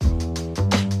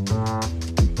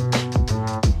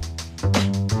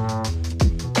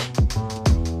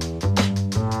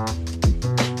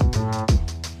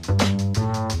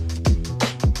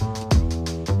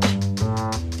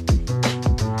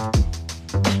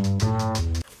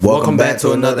Welcome back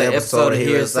to another episode of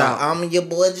Hear Us Out. I'm your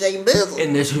boy Jay Bizzle.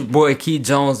 And this is your boy Keith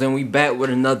Jones, and we back with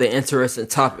another interesting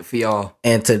topic for y'all.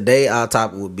 And today our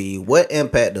topic will be, what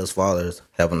impact does fathers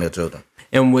have on their children?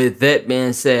 And with that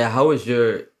being said, how was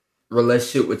your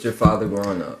relationship with your father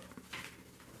growing up?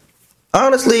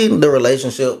 Honestly, the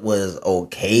relationship was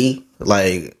okay.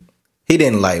 Like, he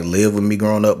didn't live with me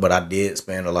growing up, but I did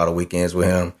spend a lot of weekends with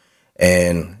him.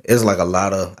 And it's like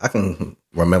I can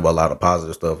remember a lot of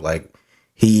positive stuff. Like,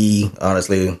 he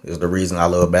honestly is the reason I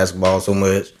love basketball so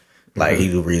much. Like,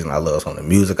 he's the reason I love some of the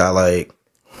music I like.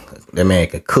 That man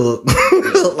can cook.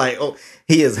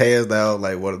 He is hands down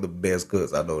like one of the best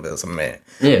cooks I know. That's a man.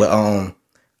 Yeah. But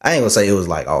I ain't gonna say it was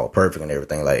like all perfect and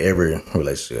everything. Like, every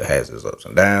relationship has its ups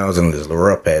and downs and there's the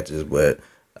rough patches. But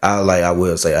I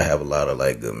will say I have a lot of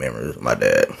good memories with my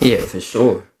dad. Yeah, for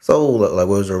sure. So what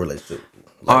was your relationship?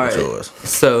 All right.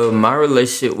 So my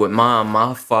relationship with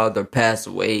my father passed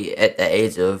away at the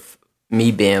age of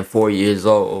me being 4 years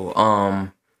old.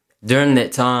 During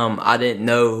that time, I didn't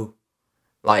know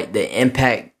the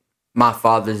impact my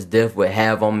father's death would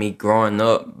have on me growing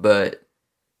up, but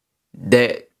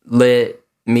that led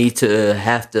me to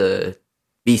have to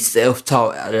be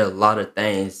self-taught out of a lot of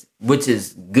things, which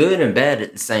is good and bad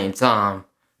at the same time,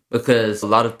 because a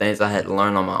lot of things I had to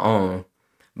learn on my own.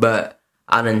 But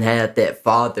I didn't have that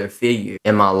father figure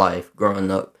in my life growing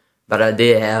up, but I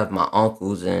did have my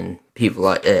uncles and people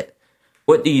like that.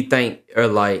 What do you think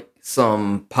are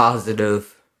some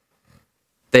positive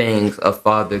things a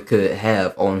father could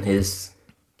have on his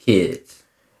kids?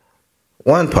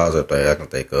 One positive thing I can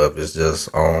think of is just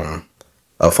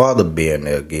a father being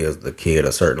there gives the kid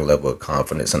a certain level of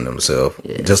confidence in themselves.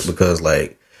 Yes. Just because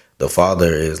the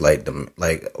father is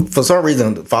for some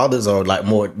reason the fathers are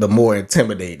the more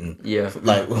intimidating. Yeah.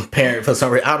 Parent for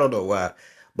some reason. I don't know why.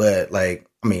 But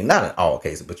not in all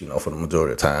cases, but for the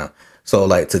majority of the time. So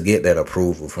to get that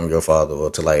approval from your father,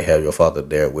 or to have your father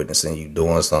there witnessing you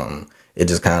doing something, it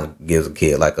just kind of gives a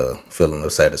kid a feeling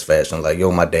of satisfaction.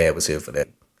 My dad was here for that.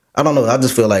 I don't know. I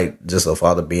just feel just a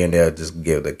father being there just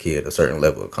give the kid a certain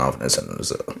level of confidence in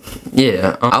themselves.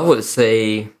 Yeah. I would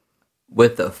say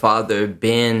with a father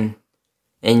being,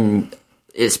 and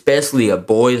especially a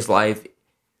boy's life,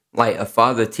 a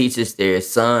father teaches their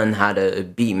son how to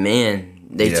be men.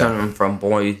 They turn them from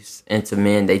boys into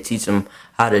men. They teach them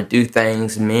how to do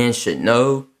things men should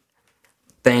know.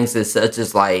 Things such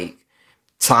as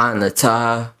tying the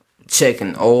tie,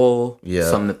 checking oil,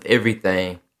 some of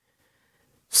everything.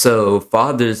 So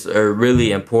fathers are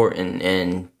really important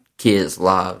in kids'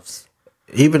 lives.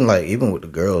 Even with the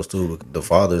girls too, the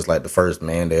father is the first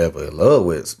man they ever in love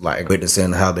with.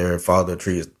 Witnessing how their father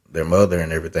treats their mother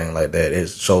and everything like that, it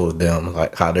shows them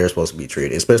how they're supposed to be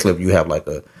treated. Especially if you have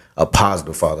a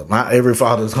positive father. Not every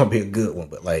father is gonna be a good one,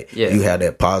 but you have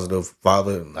that positive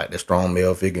father, the strong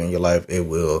male figure in your life, it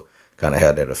will kind of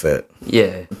have that effect.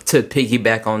 Yeah. To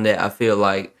piggyback on that, I feel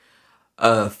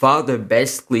a father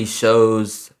basically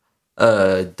shows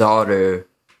a daughter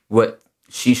what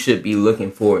she should be looking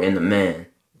for in a man.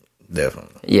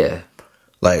 Definitely. Yeah.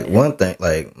 One thing,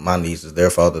 my nieces, their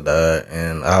father died,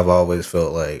 and I've always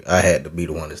felt I had to be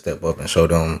the one to step up and show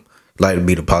them, to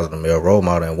be the positive male role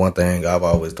model. And one thing I've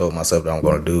always told myself that I'm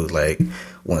going to do is,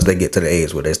 once they get to the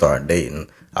age where they start dating,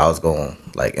 I was going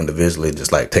individually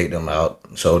just take them out,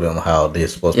 show them how they're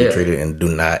supposed to be treated, and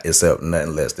do not accept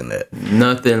nothing less than that.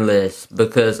 Nothing less,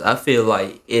 because I feel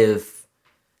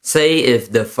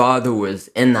if the father was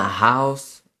in the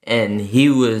house and he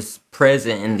was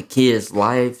present in the kids'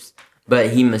 lives,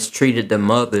 but he mistreated the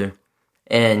mother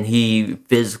and he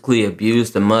physically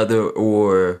abused the mother,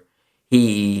 or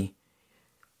he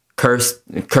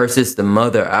curses the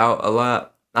mother out a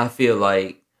lot, I feel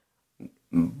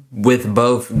with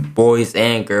both boys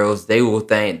and girls, they will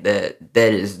think that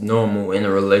is normal in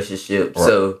a relationship. Right.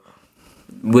 So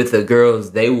with the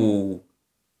girls, they will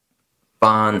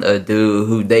find a dude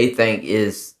who they think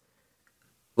is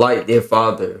like their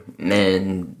father,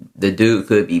 and the dude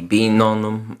could be beating on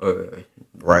them or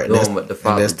doing what the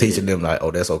father that's teaching them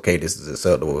that's okay, this is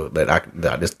acceptable,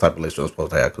 that this type of relationship is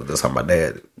supposed to have, because that's how my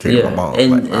dad treated my mom.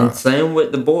 And same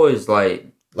with the boys, my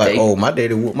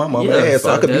daddy whooped my mama ass,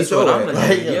 so I could beat your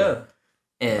ass.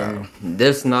 And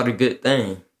that's not a good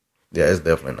thing. Yeah, it's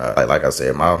definitely not. Like I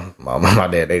said, my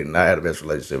dad, they did not have the best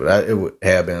relationship, but it would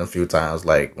have been a few times,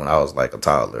 when I was a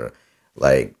toddler,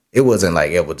 it wasn't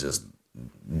it was just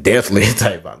definitely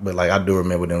type out, but I do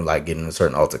remember them getting in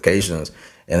certain altercations,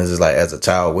 and it's just as a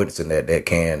child witnessing that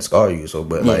can scar you. So,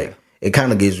 but it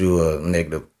kind of gives you a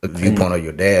negative viewpoint of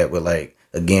your dad. But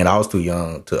again, I was too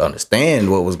young to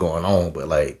understand what was going on, but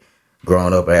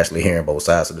growing up and actually hearing both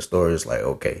sides of the story, it's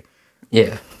okay.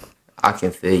 Yeah. I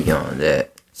can feel you on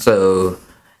that. So,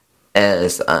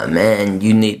 as a man,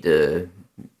 you need to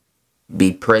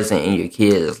be present in your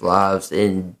kids' lives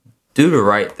and do the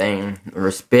right thing.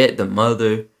 Respect the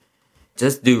mother.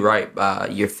 Just do right by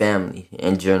your family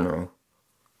in general.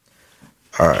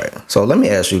 All right. So let me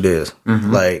ask you this.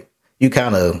 Like, you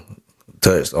kind of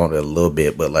touched on it a little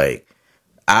bit, but like,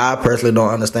 I personally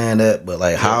don't understand that. But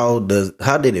like, how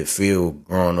did it feel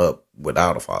growing up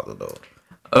without a father though?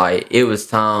 Like, it was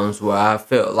times where I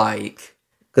felt like,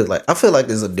 Because like, I feel like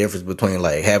there's a difference between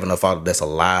like having a father that's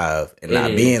alive and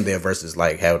not being there versus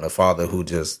like having a father who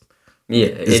just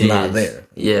is not there.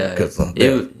 Yeah,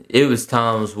 it was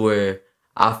times where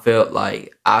I felt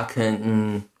like I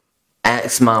couldn't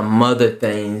ask my mother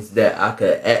things that I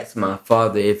could ask my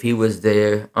father if he was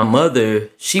there. My mother,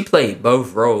 she played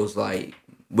both roles. Like,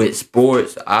 with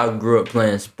sports, I grew up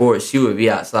playing sports. She would be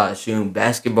outside shooting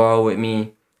basketball with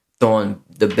me, throwing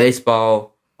the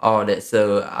baseball, all that.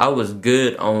 So I was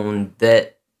good on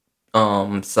that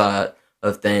side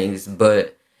of things.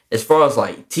 But as far as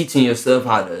like teaching yourself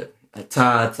how to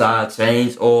tie,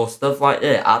 change oil, stuff like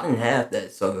that, I didn't have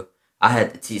that. So I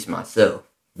had to teach myself.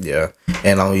 Yeah,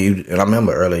 and on you, and I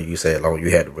remember earlier you said you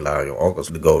had to rely on your uncles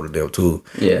to go to them too.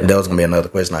 Yeah, and that was gonna be another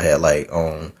question I had. Like,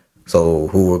 so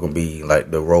who were gonna be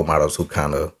like the role models who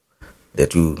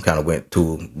that you kind of went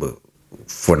to, but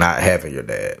for not having your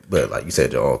dad, but like you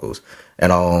said, your uncles,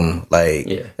 and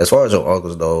as far as your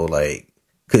uncles though, like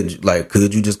could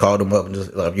you just call them up and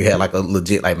just like if you had like a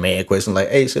legit like man question, like,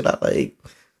 hey, should I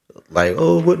like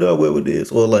oh what do I wear with this,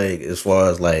 or like as far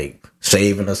as like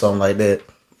shaving or something like that.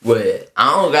 Well,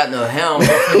 I don't got no helm.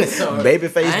 So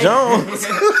Babyface Jones.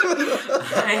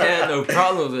 I ain't had no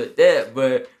problems with that,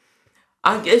 but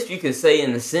I guess you could say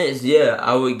in a sense, yeah,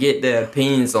 I would get their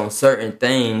opinions on certain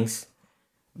things,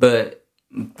 but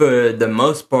for the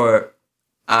most part,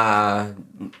 I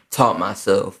taught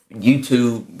myself.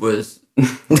 YouTube was,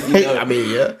 I mean,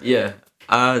 yeah. Yeah,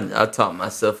 I taught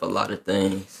myself a lot of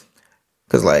things.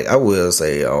 Because, like, I will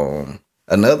say,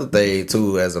 another thing,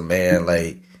 too, as a man,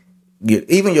 like,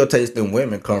 even your taste in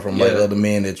women come from like other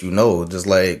men that you know. Just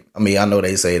like, I mean, I know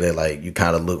they say that like you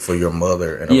kind of look for your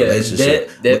mother in a relationship.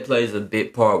 That plays a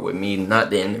big part with me. Not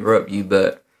to interrupt you,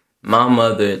 but my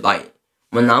mother, like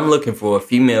when I'm looking for a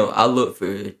female, I look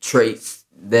for traits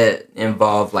that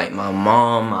involve like my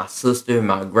mom, my sister,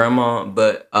 my grandma.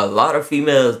 But a lot of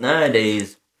females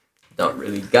nowadays don't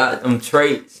really got them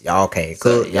traits. Y'all can't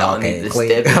cook. So y'all need to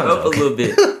step it up a little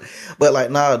bit. But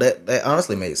like, no, that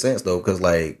honestly makes sense though, because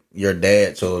like your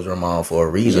dad chose your mom for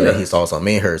a reason, and he saw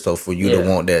something in her. So for you to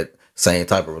want that same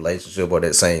type of relationship or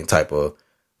that same type of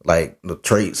like the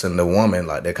traits in the woman,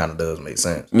 like that kind of does make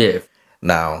sense. Yeah.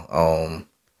 Now,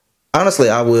 honestly,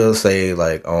 I will say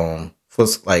like for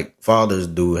like fathers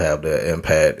do have the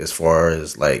impact as far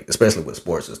as like especially with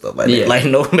sports and stuff like that. Like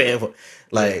no man,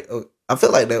 like I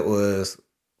feel like that was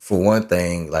for one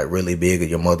thing like really big of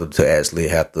your mother to actually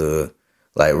have to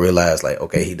like realize like,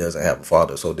 okay, he doesn't have a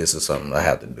father, so this is something I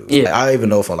have to do. Yeah, like, I even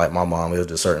know from like my mom, it was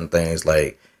just certain things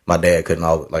like my dad couldn't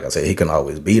always, like I said, he couldn't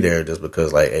always be there just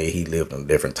because like, hey, he lived in a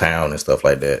different town and stuff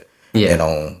like that. Yeah.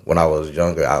 And when I was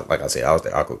younger, like I said, I was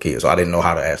the awkward kid, so I didn't know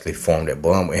how to actually form that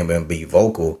bond with him and be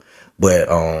vocal. But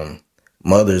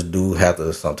mothers do have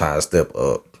to sometimes step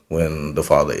up when the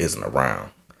father isn't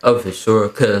around. Oh, for sure.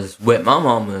 Because with my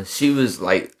mama, she was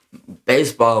like,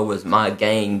 baseball was my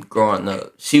game growing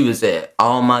up. She was at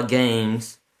all my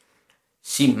games.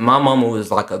 My mama was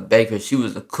like a baker. She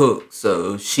was a cook.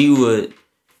 So she would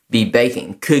be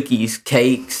baking cookies,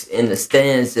 cakes in the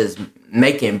stands, just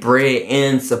making bread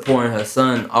and supporting her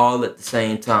son all at the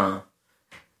same time.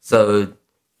 So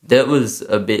that was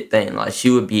a big thing. Like, she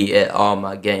would be at all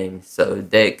my games. So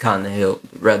that kind of helped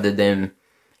rather than,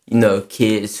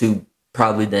 kids who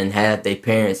probably didn't have their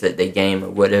parents at their game or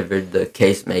whatever the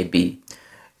case may be.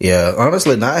 Yeah,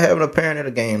 honestly, not having a parent at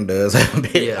a game does.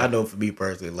 I know for me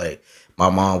personally, like my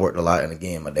mom worked a lot in the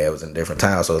game. My dad was in different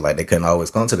towns, so like they couldn't always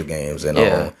come to the games.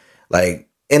 And like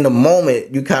in the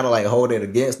moment, you kind of like hold it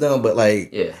against them, but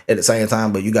like at the same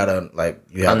time, but you gotta like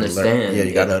you have understand. To learn. Yeah,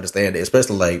 you gotta understand it.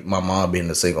 Especially like my mom being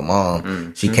a single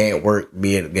mom, she can't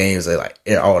be at the games like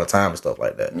all the time and stuff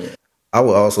like that. Yeah. I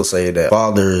would also say that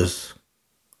fathers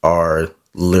are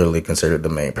literally considered the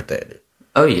main protector.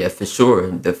 Oh yeah, for sure.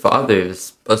 The father is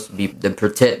supposed to be the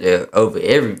protector over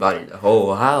everybody, the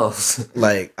whole house.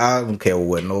 Like, I don't care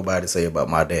what nobody say about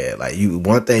my dad. Like,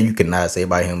 one thing you cannot say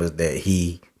about him is that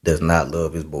he does not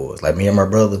love his boys. Like me and my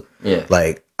brother. Yeah.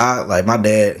 Like my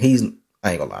dad, I ain't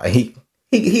gonna lie, he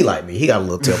like me. He got a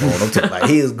little temper on him too. Like,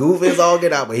 he is goofy as all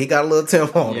get out, but he got a little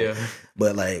temper on him.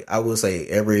 But like I would say,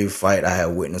 every fight I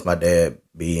have witnessed my dad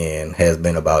be in has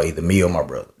been about either me or my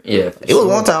brother. Yeah, it was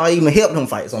one time I even helped him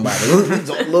fight somebody. It was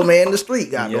a little man in the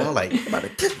street, got going like about to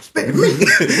disrespect me.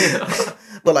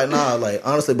 But like nah, like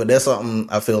honestly, but that's something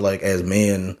I feel like as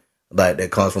men. Like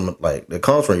that comes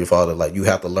from your father. Like you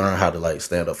have to learn how to like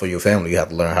stand up for your family. You have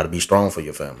to learn how to be strong for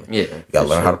your family. Yeah, you got to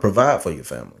learn how to provide for your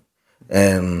family.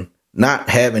 And not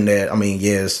having that, I mean,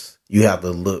 yes, you have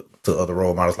to look to other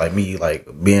role models like me. Like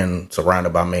being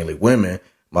surrounded by mainly women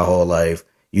my whole life,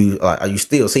 you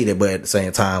still see that, but at the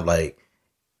same time, like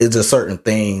it's just certain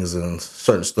things and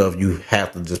certain stuff you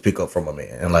have to just pick up from a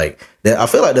man. And like that, I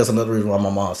feel like that's another reason why my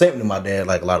mom sent me to my dad.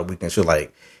 Like a lot of weekends, she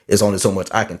like. It's only so much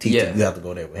I can teach you. You have to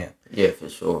go there with him. Yeah, for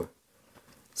sure.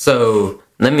 So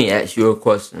let me ask you a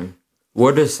question.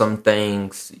 What are some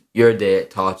things your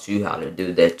dad taught you how to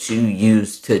do that you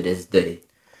use to this day?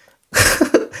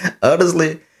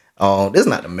 Honestly, this is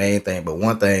not the main thing, but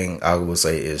one thing I would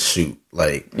say is shoot.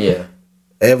 Like,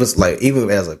 even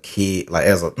as a kid, like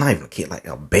not even a kid, like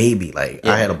a baby, like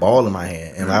I had a ball in my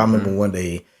hand, and I remember one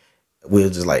day. We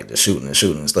were just like the shooting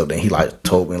and stuff. Then he like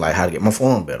told me like how to get my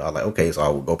form better. I was like, okay, so I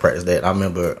would go practice that. I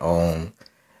remember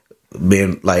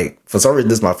being like, for some reason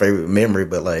this is my favorite memory,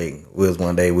 but like we was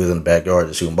one day we was in the backyard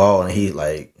just shooting ball, and he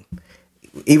like,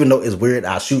 even though it's weird,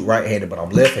 I shoot right-handed, but I'm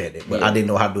left-handed. But I didn't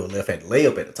know how to do a left-handed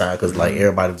layup at the time because like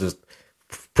everybody just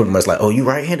pretty much like, oh, you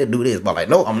right-handed, do this. But like,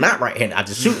 no, I'm not right-handed. I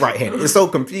just shoot right-handed. It's so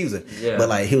confusing. Yeah. But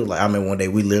like he was like, I mean, one day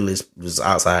we literally was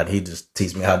outside. He just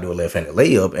teach me how to do a left-handed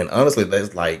layup, and honestly,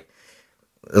 that's like.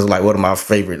 It's like one of my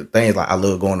favorite things. Like I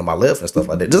love going to my left and stuff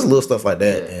like that. Just little stuff like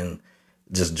that, and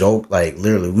just joke. Like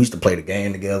literally, we used to play the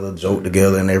game together, joke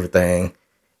together, and everything.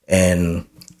 And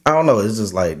I don't know. It's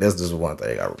just like that's just one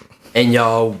thing I remember. And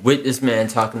y'all with this man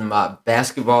talking about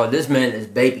basketball. This man is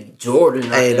baby Jordan.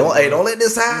 Don't let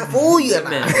this side fool you. That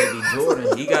man, baby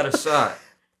Jordan. He got a shot.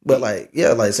 But like, yeah,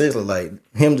 like seriously, like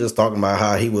him just talking about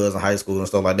how he was in high school and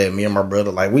stuff like that. Me and my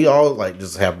brother, like we all like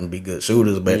just happen to be good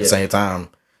shooters, but at the same time.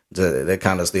 That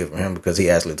kind of steered from him because he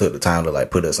actually took the time to like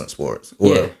put us in sports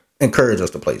or encourage us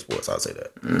to play sports. I'll say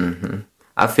that. Mm-hmm.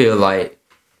 I feel like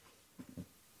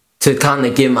to kind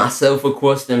of give myself a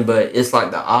question, but it's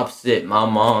like the opposite. My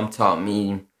mom taught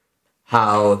me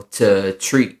how to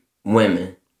treat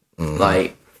women. Mm-hmm.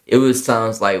 Like it was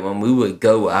times like when we would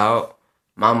go out.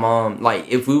 My mom, like,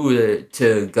 if we were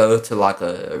to go to, like,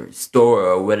 a store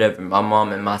or whatever, my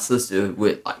mom and my sister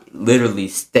would, like, literally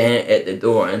stand at the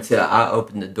door until I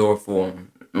opened the door for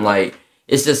them. Like,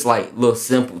 it's just, like, little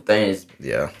simple things.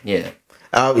 Yeah. Yeah.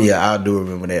 I do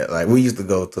remember that. Like, we used to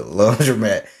go to the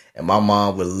laundromat, and my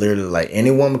mom would literally, like,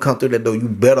 any woman come through that door, you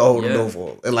better hold the door for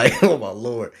her. And, like, oh, my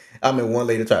Lord. I mean, one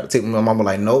lady tried to tip me. My mama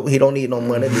like, nope, he don't need no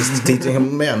money. This is teaching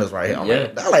him manners right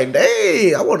here. I'm like,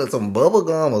 dang, I wanted some bubble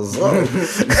gum or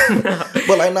something.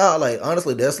 But like, nah, like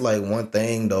honestly, that's like one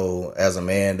thing though, as a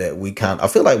man that I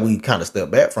feel like we kind of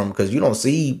step back from because you don't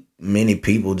see many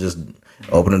people just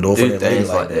open the door for their lady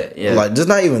like that. Yeah. Like just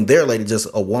not even their lady, just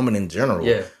a woman in general.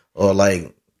 Yeah. Or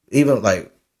like even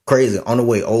like crazy on the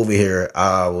way over here,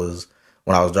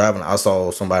 when I was driving, I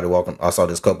saw somebody walking. I saw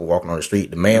this couple walking on the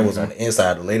street. The man was on the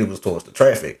inside. The lady was towards the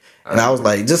traffic. And I was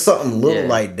like, just something little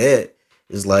like that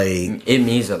is like... It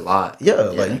means a lot. Yeah,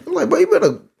 like, bro, you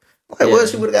better... Like, what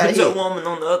she would have got hit? Put your woman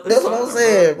on the other That's side. That's what I'm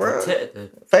saying, bro.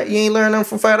 Fact, you ain't learned nothing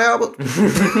from Fat Albert?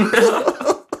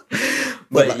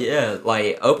 But like, yeah,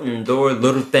 like, opening the door,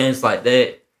 little things like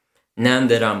that. Now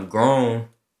that I'm grown,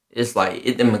 it's like,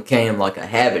 it became like a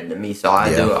habit to me. So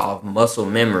I do it off muscle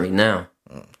memory now.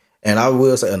 And I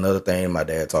will say another thing my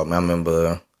dad taught me. I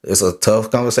remember it's a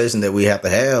tough conversation that we have to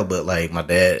have, but like my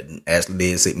dad actually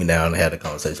did sit me down and had a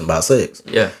conversation about sex.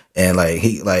 Yeah. And like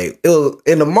it was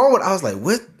in the moment I was like,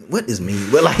 what does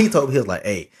mean? Well, like he told me, he was like,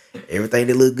 hey, everything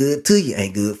that look good to you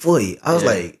ain't good for you. I was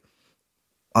like,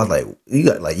 you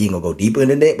got like you ain't gonna go deeper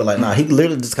into that, but like nah, he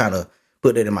literally just kind of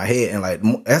put that in my head. And like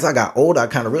as I got older, I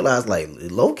kind of realized like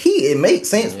low key it makes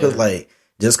sense because like.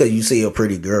 Just because you see a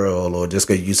pretty girl or just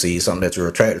because you see something that you're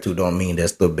attracted to don't mean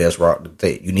that's the best route to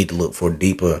take. You need to look for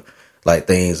deeper like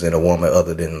things in a woman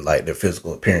other than like their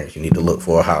physical appearance. You need to look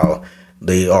for how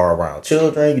they are around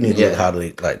children. You need to look how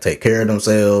they like take care of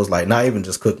themselves. Like not even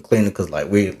just cooking, cleaning because like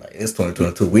it's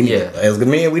 2022. We need as good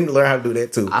men we need to learn how to do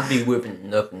that too. I be whipping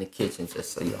it up in the kitchen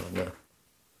just so y'all know.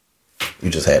 You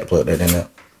just had to plug that in there.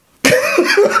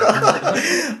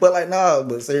 But like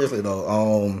but seriously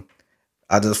though,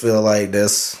 I just feel like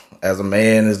that's, as a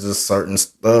man, it's just certain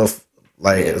stuff,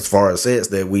 like, as far as sex,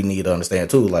 that we need to understand,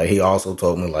 too. Like, he also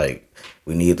told me, like,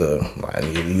 we need to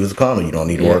use a condom. You don't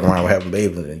need to work around with having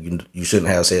babies. You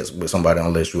shouldn't have sex with somebody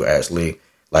unless you're actually,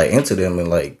 like, into them. And,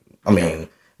 like, I mean,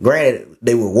 granted,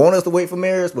 they would want us to wait for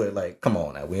marriage, but like, come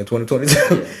on now, we in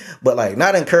 2022. Yeah. But like,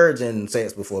 not encouraging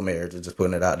sex before marriage, just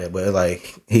putting it out there. But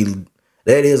like,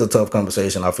 that is a tough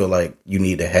conversation. I feel like you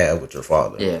need to have with your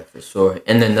father. Yeah, for sure.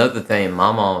 And another thing,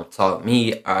 my mom taught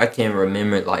me. I can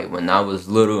remember like when I was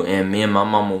little, and me and my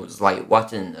mama was like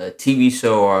watching a TV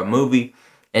show or a movie,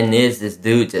 and there's this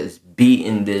dude just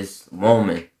beating this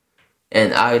woman.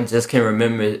 And I just can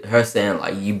remember her saying,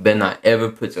 like, you better not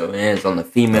ever put your hands on the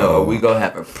female or we gonna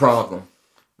have a problem.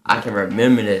 I can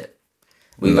remember that.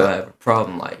 We gonna have a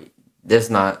problem. Like, that's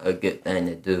not a good thing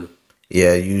to do.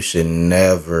 Yeah, you should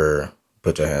never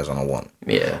put your hands on a woman.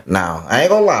 Yeah. Now, I ain't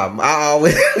gonna lie.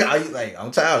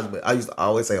 I'm childish, but I used to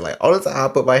always say, like, all the time I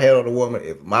put my hand on a woman,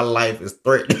 if my life is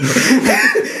threatened,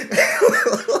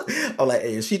 I'm like,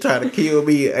 hey, if she trying to kill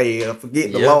me, hey,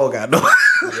 forget the law got no.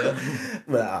 Yeah.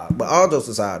 But all jokes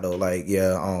aside, though, like,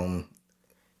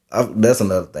 that's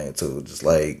another thing too. Just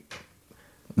like,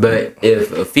 but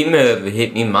if a female ever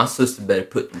hit me, my sister better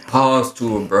put the paws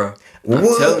to her, bro.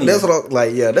 what? That's what I'm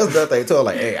like. Yeah, that's the thing too. I'm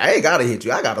like, hey, I ain't gotta hit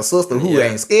you. I got a sister who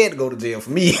ain't scared to go to jail for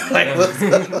me. Like,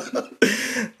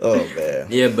 oh man.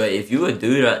 Yeah, but if you a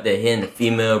dude out there hitting a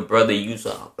female, brother, use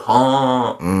a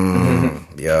palm.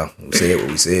 Yeah, we said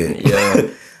what we said. Yeah.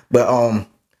 But all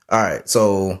right.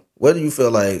 So, what do you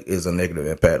feel like is a negative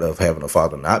impact of having a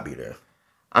father not be there?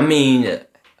 I mean,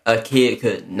 a kid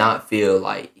could not feel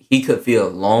like he could feel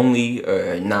lonely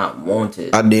or not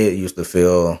wanted. I did used to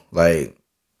feel like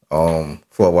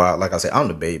for a while, like I said, I'm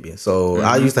the baby, so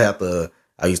I used to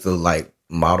like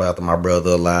model after my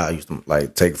brother a lot. I used to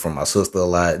like take from my sister a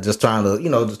lot, just trying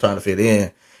to fit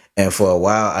in. And for a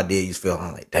while, I did used to feel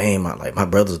like, damn, my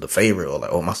brother's the favorite, or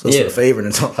like, oh, my sister's the favorite,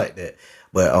 and something like that.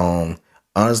 But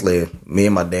honestly, me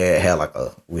and my dad had like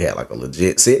a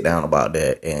legit sit down about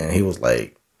that, and he was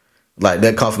like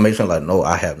that confirmation, like, no,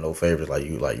 I have no favorites. Like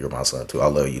you're my son too. I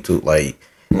love you too. Like,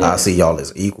 I see y'all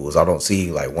as equals. I don't see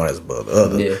like one as above the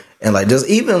other. Yeah. And like, just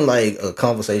even like a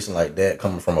conversation like that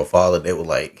coming from a father that would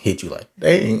like hit you like,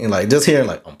 dang, and like just hearing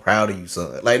like, I'm proud of you,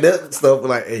 son. Like that stuff.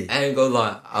 Like, hey, I ain't gonna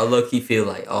lie, I low key feel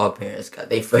like all parents got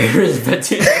their favorites, but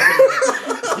you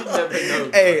never know.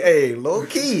 Bro. Hey, low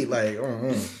key, like.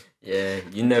 Yeah,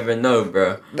 you never know,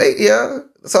 bro.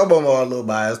 Some of them are a little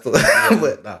biased,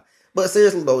 but nah. But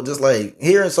seriously though, just like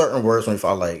hearing certain words from your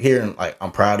father, like hearing like,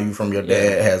 I'm proud of you from your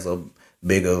dad, has a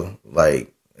bigger,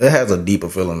 like, it has a deeper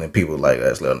feeling than people like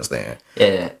actually understand.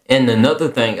 Yeah, and another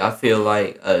thing, I feel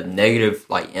like a negative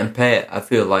like impact. I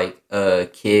feel like a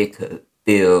kid could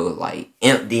feel like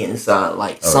empty inside,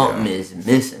 like something is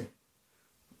missing.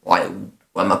 Like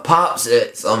when my pop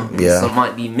said something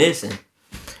might be missing.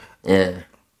 Yeah.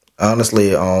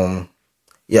 Honestly, I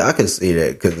could see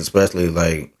that, because especially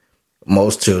like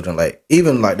most children, like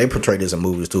even like they portray this in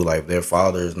movies too, like their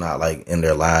father is not like in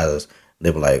their lives. They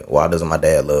be like, why doesn't my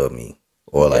dad love me?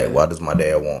 Or like, why does my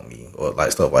dad want me? Or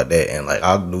like stuff like that. And like,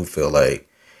 I do feel like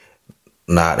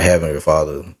not having your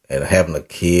father and having a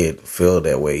kid feel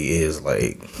that way is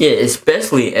like,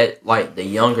 especially at like the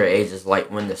younger ages, like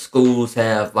when the schools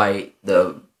have like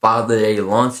the Father Day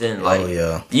luncheon, like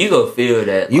you go feel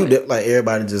that you like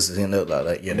everybody just end up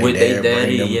like with their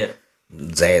daddy,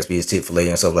 Zaxby's, Chick-fil-A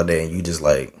and stuff like that, and you just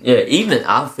like even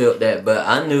I felt that, but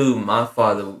I knew my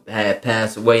father had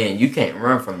passed away, and you can't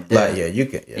run from death. Like you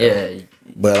can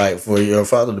but like for your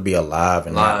father to be alive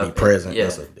and not be present,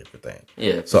 that's a different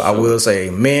thing. So I will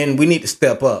say, men, we need to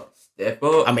step up.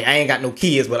 I mean, I ain't got no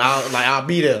kids, but I'll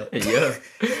be there.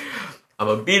 I'm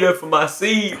gonna be there for my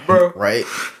seed, bro. Right.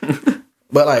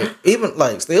 But like, even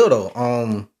like still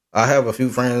though, I have a few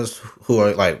friends who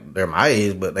are like, they're my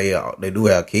age, but they do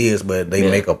have kids, but they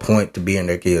make a point to be in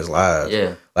their kids' lives.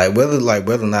 Yeah. Like whether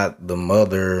or not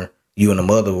you and the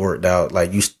mother worked out,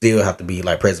 like you still have to be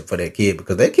like present for that kid,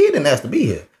 because that kid didn't ask to be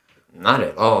here. Not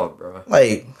at all, bro.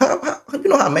 Like how you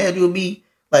know how mad you would be?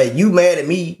 Like, you mad at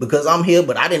me because I'm here,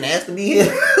 but I didn't ask to be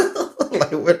here.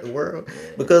 Like, what the world?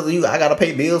 Because of you, I gotta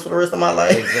pay bills for the rest of my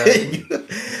life. Exactly.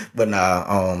 But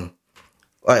nah,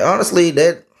 like honestly,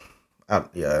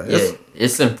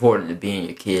 it's important to be in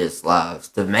your kids' lives,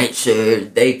 to make sure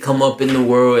they come up in the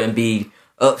world and be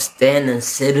upstanding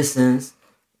citizens.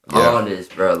 All this,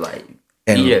 bro, like,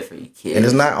 be there for your kids. And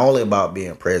it's not only about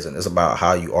being present; it's about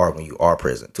how you are when you are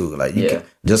present too. Like, you can,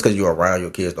 just because you're around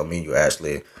your kids don't mean you're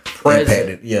actually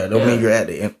impacted. Don't mean you're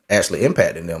actually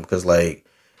impacting them, because like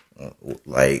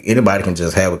anybody can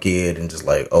just have a kid and just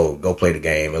like, oh, go play the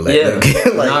game and let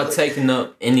them like, not taking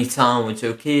up any time with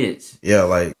your kids. Yeah,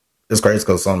 like, it's crazy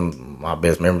because some of my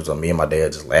best memories of me and my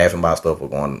dad just laughing about stuff or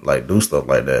going like do stuff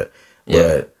like that.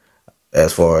 But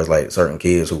as far as like certain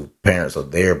kids who parents are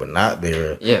there but not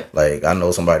there, like I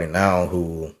know somebody now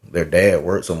who their dad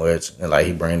works so much, and like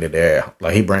he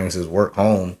brings his work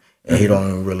home, and he don't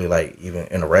even really like even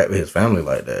interact with his family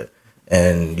like that.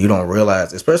 And you don't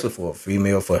realize, especially for a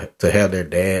female, to have their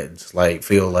dad just like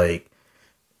feel like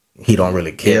he don't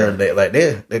really care, that like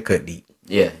they cut deep.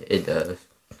 Yeah, it does.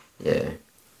 Yeah.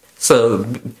 So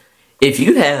if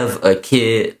you have a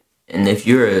kid, and if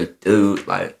you're a dude,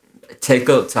 like, take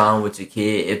up time with your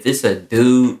kid. If it's a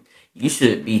dude, you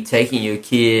should be taking your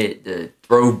kid to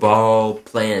throw ball,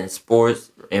 playing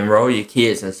sports, enroll your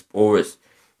kids in sports.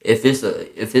 If it's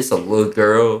a little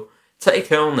girl, take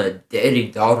her on a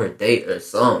daddy-daughter date or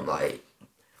something. Like,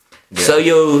 show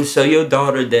your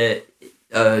daughter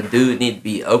that dude need to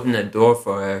be opening the door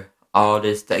for her. All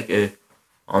this, take her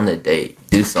on the date.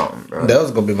 Do something, bro. That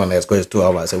was gonna be my next question too. I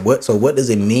was like, what? So what does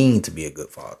it mean to be a good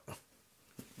father?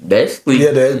 Basically,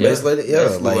 basically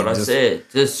like what I said.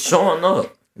 Just showing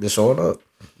up. Just showing up.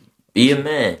 Be a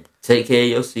man. Take care of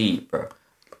your seed, bro.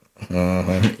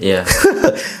 Mm-hmm. Yeah.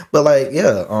 But like,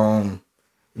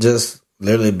 just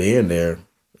literally being there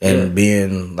and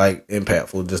being like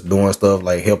impactful, just doing stuff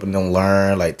like helping them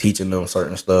learn, like teaching them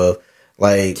certain stuff,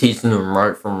 like teaching them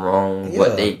right from wrong,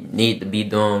 what they need to be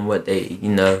doing, what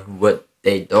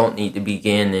they don't need to be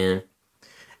getting in.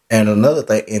 And another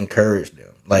thing, encourage them.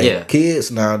 Like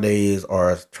kids nowadays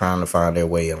are trying to find their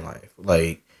way in life.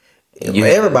 Like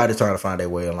everybody's trying to find their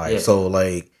way in life. Yeah. So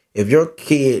like, if your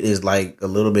kid is like a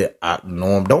little bit out of the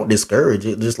norm, don't discourage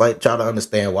it. Just like try to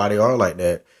understand why they are like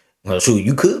that. Well, shoot,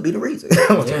 you could be the reason.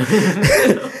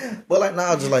 But like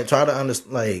now, just like try to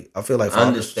understand. Like I feel like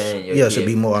fathers, should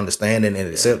be more understanding and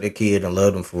accept their kid and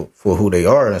love them for who they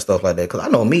are and stuff like that. Because I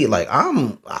know me, like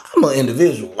I'm an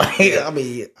individual. Like I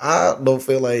mean, I don't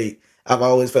feel like. I've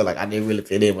always felt like I didn't really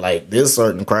fit in with like this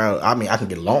certain crowd. I mean, I can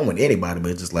get along with anybody,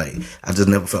 but it's just like I just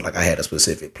never felt like I had a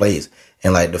specific place.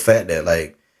 And like the fact that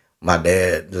like my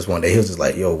dad just one day he was just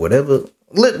like, "Yo, whatever."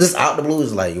 Just out the blue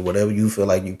is like whatever you feel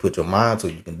like you put your mind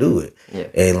to, you can do it. Yeah.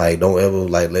 And like don't ever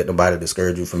like let nobody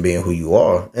discourage you from being who you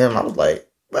are. And I was like,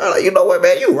 well, you know what,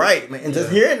 man, you right, man. And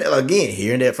just hearing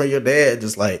that from your dad,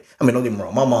 just like I mean, don't get me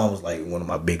wrong, my mom was like one of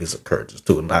my biggest encouragers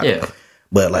too.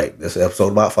 But like this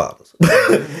episode about fathers.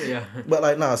 But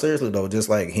like nah, seriously though, just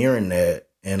like hearing that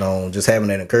and just having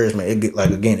that encouragement,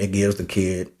 it gives the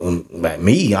kid like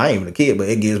me, I ain't even a kid, but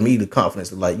it gives me the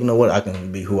confidence that like, you know what, I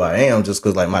can be who I am just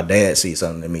because like my dad sees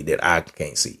something in me that I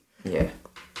can't see. Yeah.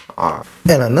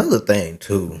 And another thing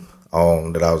too,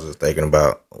 that I was just thinking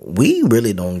about, we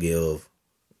really don't give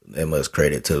that much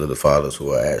credit to the fathers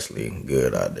who are actually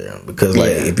good out there. Because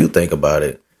like if you think about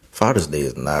it, Father's Day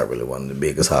is not really one of the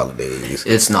biggest holidays.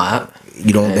 It's not.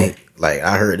 You don't think, like,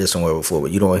 I heard this somewhere before,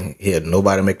 but you don't hear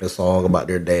nobody making a song about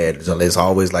their dad. So it's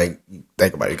always like,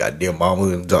 think about it, you got Dear Mama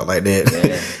and junk like that.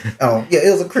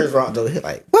 It was a Chris Rock joke. He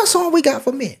like, what song we got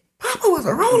for men? Papa was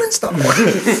a Rolling Stone.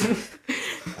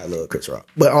 I love Chris Rock.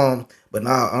 But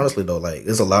now, honestly though, like,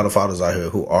 there's a lot of fathers out here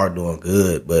who are doing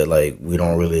good, but like, they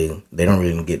don't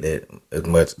really get that as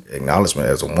much acknowledgement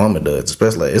as a woman does.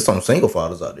 Especially, it's some single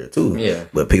fathers out there too. Yeah.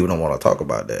 But people don't want to talk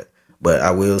about that. But I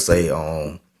will say,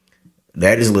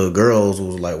 Daddy's Little Girls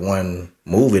was like one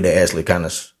movie that actually kind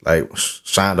of like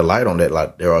shined a light on that.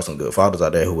 Like, there are some good fathers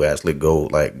out there who actually go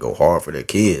hard for their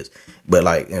kids. But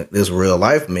like, there's real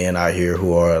life men out here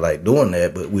who are like doing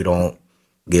that, but we don't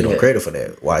get them credit for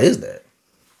that. Why is that?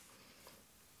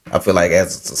 I feel like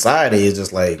as a society, it's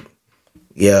just like,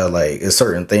 like it's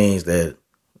certain things that,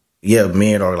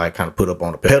 men are like kind of put up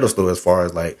on the pedestal as far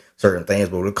as like certain things,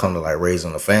 but when it comes to like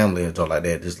raising a family and stuff like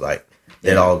that, just like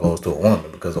it all goes to a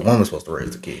woman because a woman's supposed to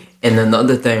raise the kid. And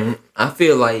another thing, I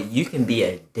feel like you can be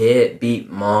a deadbeat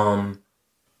mom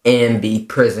and be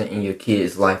present in your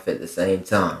kid's life at the same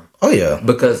time. Oh, yeah.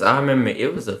 Because I remember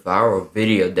it was a viral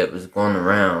video that was going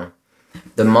around.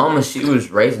 The mama, she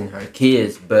was raising her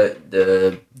kids, but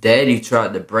the daddy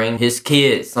tried to bring his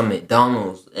kids some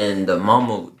McDonald's, and the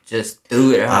mama just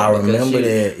threw it out. I remember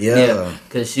that,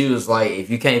 because she was like, if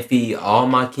you can't feed all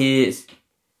my kids,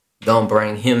 don't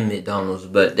bring him McDonald's.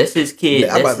 But that's his kid.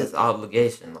 That's his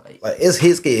obligation. Like it's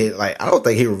his kid. Like, I don't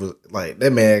think he was, like,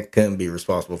 that man couldn't be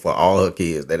responsible for all her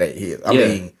kids that ain't his. I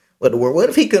mean, what the world? What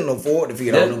if he couldn't afford to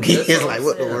feed all them kids? Like,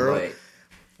 what the world? Like,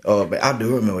 oh, but I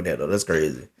do remember that, though. That's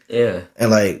crazy. Yeah.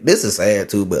 And like, this is sad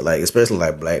too, but like, especially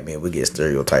like black men, we get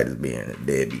stereotyped as being a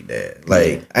deadbeat dad.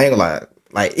 Like, I ain't gonna lie.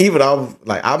 Like, even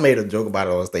I made a joke about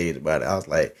it on stage about it. I was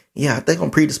like, I think I'm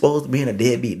predisposed to being a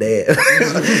deadbeat dad.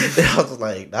 I was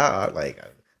like, nah, like,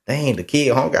 dang, the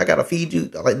kid hungry, I gotta feed you.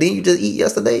 Like, didn't you just eat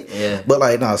yesterday? Yeah. But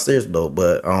like, nah, seriously though,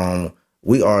 but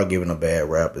we are giving a bad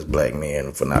rap as black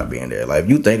men for not being there. Like, if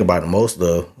you think about it, most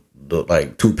of the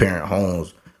like 2-parent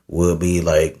homes would be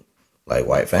like like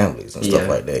white families and stuff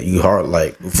like that. You hard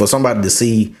like for somebody to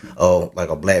see like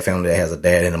a black family that has a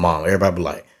dad and a mom. Everybody be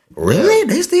like, really?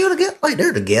 They still together? Like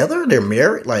they're together? They're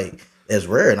married? Like it's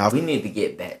rare. And we need to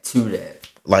get back to that.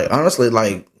 Like honestly,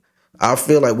 like I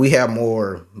feel like we have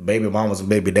more baby mamas and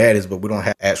baby daddies, but we don't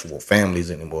have actual families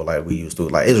anymore like we used to.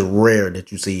 Like it's rare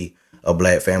that you see a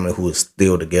black family who is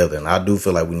still together, and I do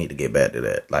feel like we need to get back to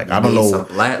that. Like I don't know, some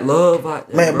black love out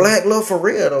there, man. Bro. Black love for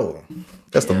real though.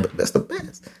 That's the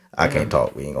best. I can't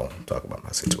talk. We ain't gonna talk about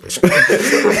my situation.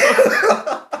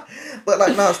 But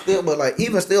like not still, but like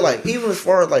even still, like even as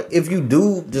far as like if you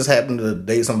do just happen to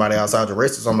date somebody outside your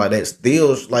race or something like that,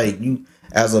 still like you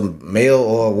as a male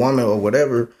or a woman or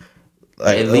whatever,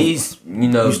 like at least you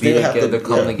know be together,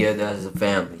 come together as a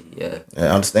family, and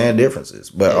understand differences.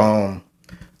 But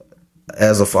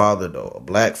as a father though, a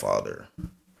black father,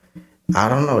 I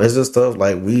don't know. It's just tough.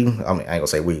 Like I ain't gonna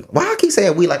say we. Why I keep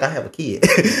saying we like I have a kid,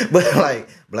 but like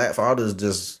black fathers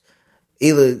just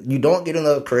either you don't get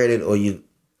enough credit or you.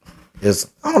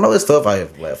 I don't know. It's tough out here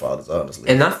for black fathers, honestly.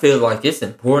 And I feel like it's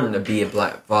important to be a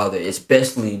black father,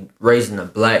 especially raising a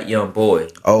black young boy.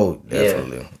 Oh,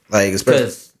 definitely. Yeah. Like,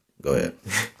 especially. Go ahead.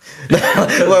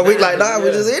 Well, we like,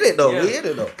 we just in it though. We in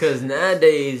it though. Because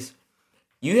nowadays,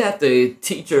 you have to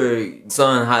teach your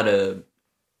son how to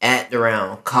act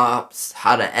around cops,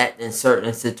 how to act in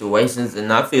certain situations,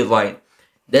 and I feel like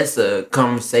that's a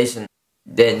conversation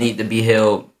that need to be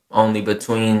held only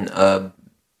between a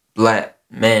black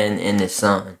man and his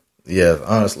son. Yeah,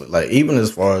 honestly, like even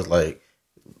as far as like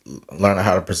learning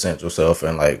how to present yourself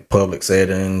in like public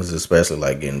settings, especially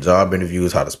like getting job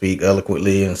interviews, how to speak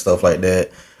eloquently and stuff like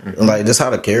that, and like just how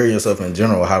to carry yourself in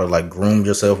general, how to like groom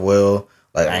yourself well.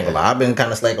 Like I ain't gonna lie, I've been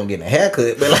kind of slack on getting a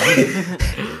haircut, but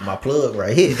like my plug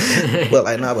right here. But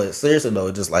like but seriously though,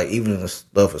 just like even the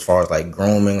stuff as far as like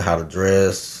grooming, how to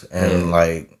dress, and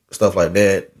like stuff like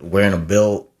that, wearing a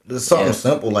belt. There's something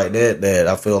simple like that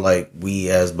I feel like we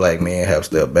as black men have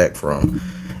stepped back from,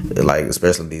 like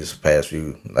especially these past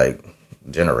few like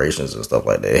generations and stuff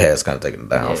like that. It has kind of taken a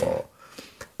downfall.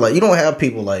 Like you don't have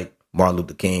people like Martin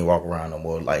Luther King walk around no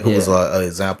more, like who was an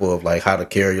example of like how to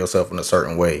carry yourself in a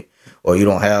certain way. Or you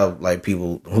don't have like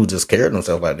people who just carry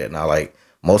themselves like that now. Like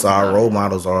most of our role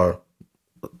models are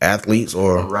athletes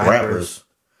or rappers.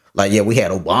 Like, we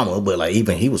had Obama, but like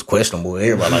even he was questionable.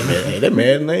 Everybody like, man, hey, that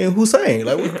man named Hussein.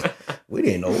 Like we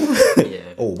didn't know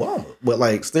Obama. But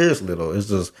like seriously though, it's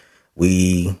just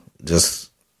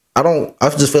I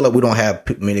just feel like we don't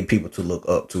have many people to look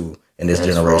up to in this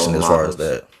generation as far as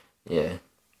that. Yeah.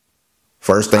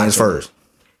 First things first.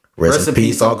 Rest in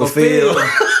peace, Uncle Phil.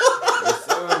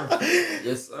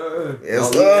 Yes, sir.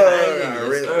 Yes,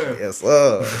 sir. Yes,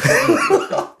 sir.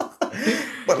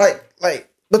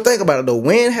 But think about it though.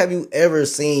 When have you ever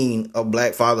seen a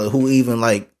black father who even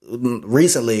like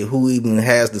recently who even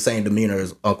has the same demeanor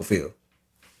as Uncle Phil?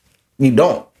 You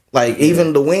don't. Like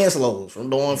even the Winslows from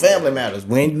doing Family Matters.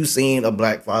 When you seen a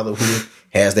black father who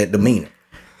has that demeanor?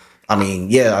 I mean,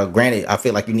 granted, I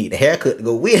feel like you need a haircut to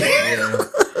go with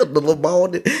it. The little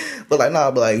bald. But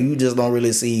like you just don't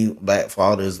really see black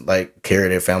fathers like carry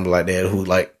their family like that who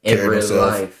like carry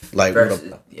themselves like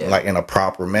like in a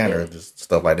proper manner, just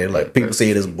stuff like that. Like people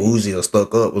say it as bougie or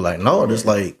stuck up, but like no, just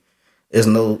like it's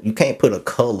you can't put a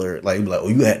color like you be like, oh,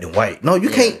 you acting white. No, you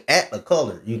can't act a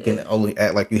color. You can only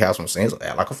act like you have some sense or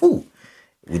act like a fool.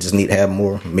 We just need to have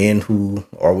more men who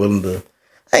are willing to.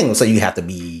 I ain't gonna say you have to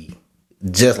be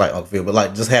just like Uncle Phil, but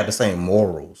like just have the same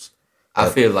morals. I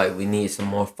feel like we need some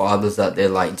more fathers out there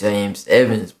like James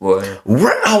Evans, boy.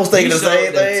 Right, I was thinking the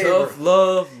same thing. Tough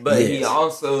love, but he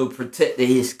also protected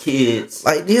his kids.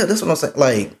 Like, that's what I'm saying.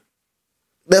 Like,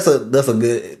 that's a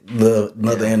good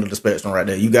another end of the spectrum right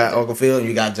there. You got Uncle Phil and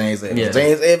you got James Evans. Yeah.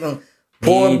 James Evans,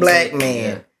 poor black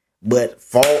man, but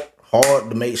fought hard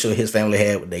to make sure his family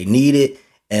had what they needed,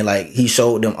 and like he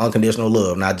showed them unconditional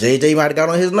love. Now JJ might have got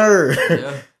on his nerve,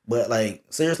 but like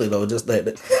seriously though, just that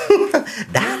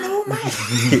Dynamite.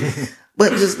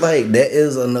 But just like that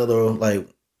is another like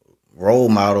role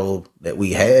model that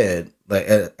we had like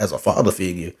as a father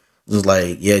figure. Just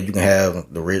like you can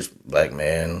have the rich black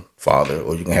man father,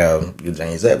 or you can have your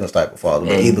James Evans type of father.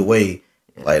 But either way,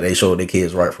 like they showed their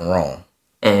kids right from wrong.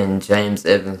 And James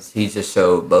Evans, he just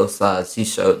showed both sides. He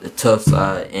showed the tough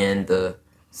side and the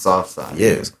soft side.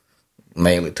 Yes,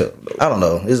 mainly tough. I don't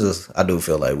know. It's just I do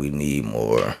feel like we need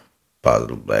more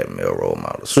positive black male role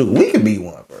models. Shoot, we could be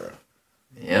one, bro.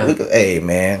 Yeah. Hey,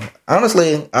 man.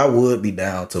 Honestly, I would be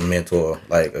down to mentor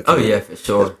like a kid. Oh yeah, for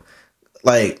sure.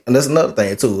 Like, and that's another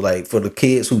thing too. Like for the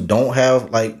kids who don't have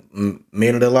like men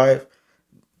in their life,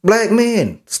 black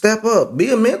men step up, be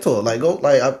a mentor. Like go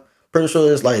like pretty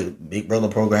sure it's like Big Brother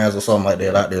programs or something like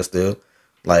that out there still.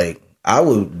 Like, I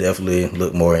would definitely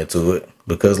look more into it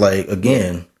because, like,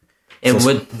 again, and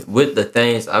with the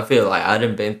things I feel like I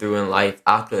done been through in life,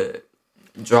 I could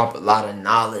drop a lot of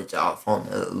knowledge off on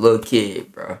a little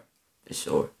kid, bro. For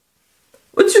sure.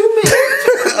 What you mean?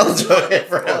 I'm joking,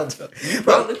 bro.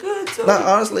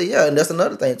 Honestly, yeah, and that's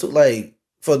another thing too. Like,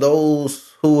 for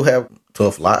those who have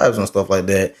tough lives and stuff like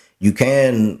that, you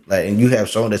can, like, and you have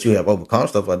shown that you have overcome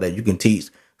stuff like that. You can teach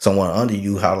someone under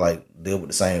you how to, like, deal with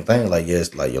the same thing. Like,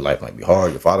 yes, like, your life might be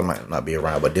hard, your father might not be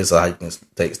around, but this is how you can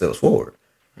take steps forward.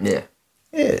 Yeah.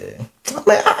 Yeah.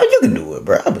 Man, you can do it,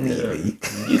 bro. I believe in you.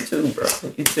 You too, bro.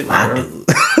 You too, bro. I do.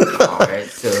 Alright,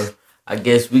 so I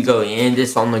guess we go end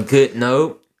this on a good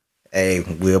note. Hey,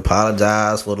 we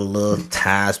apologize for the little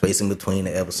time space in between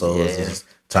the episodes. Yeah. Just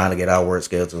trying to get our work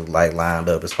schedule like lined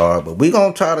up is hard, but we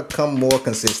gonna try to come more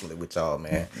consistently with y'all,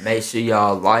 man. Make sure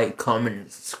y'all like, comment,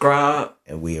 and subscribe.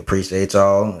 And we appreciate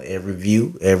y'all, every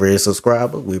view, every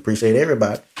subscriber. We appreciate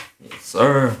everybody. Yes,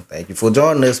 sir. Thank you for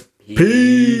joining us.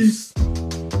 Peace.